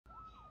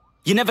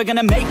You're never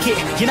gonna make it,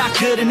 you're not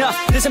good enough.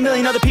 There's a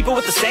million other people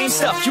with the same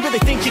stuff. You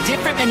really think you're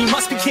different? Man, you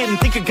must be kidding.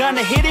 Think you're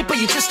gonna hit it, but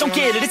you just don't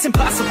get it. It's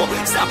impossible,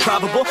 it's not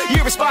probable,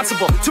 you're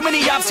irresponsible. Too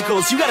many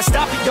obstacles, you gotta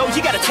stop it, yo.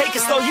 You gotta take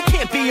it slow, you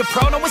can't be a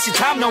pro. Don't waste your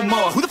time no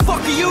more. Who the fuck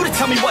are you to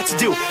tell me what to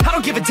do? I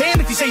don't give a damn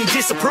if you say you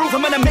disapprove.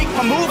 I'm gonna make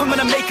my move, I'm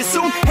gonna make it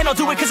soon. And I'll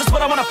do it cause it's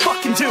what I wanna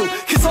fucking do.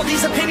 Cause all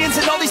these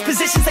opinions and all these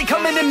positions, they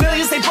come in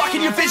millions, they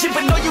blocking your vision.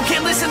 But no, you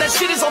can't listen, that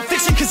shit is all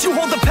fiction. Cause you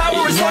hold the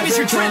power as long as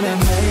you're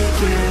driven.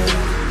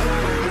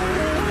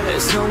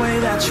 There's no way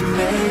that you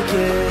make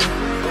it.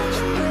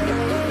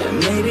 And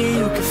maybe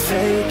you could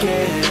fake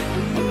it,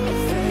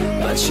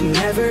 but you're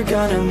never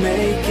gonna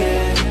make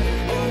it.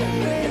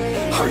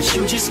 Are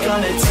you just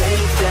gonna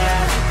take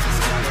that?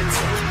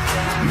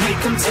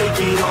 Make them take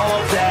it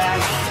all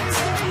back.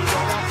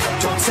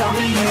 Don't tell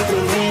me you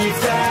believe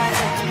that.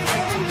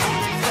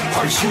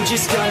 Are you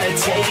just gonna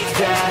take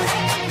that?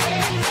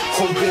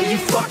 Or will you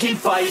fucking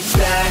fight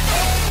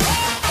back?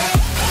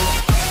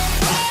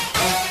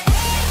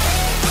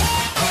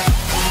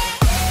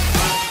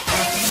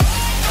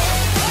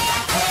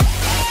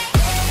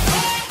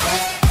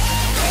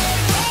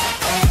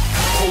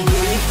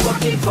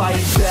 Fight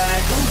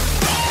back.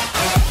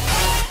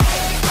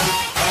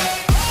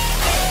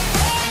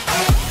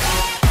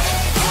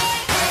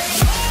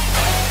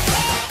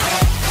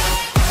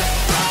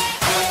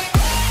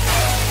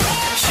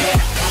 Yeah.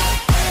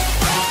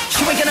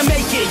 You ain't gonna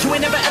make it, you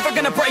ain't never ever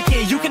gonna break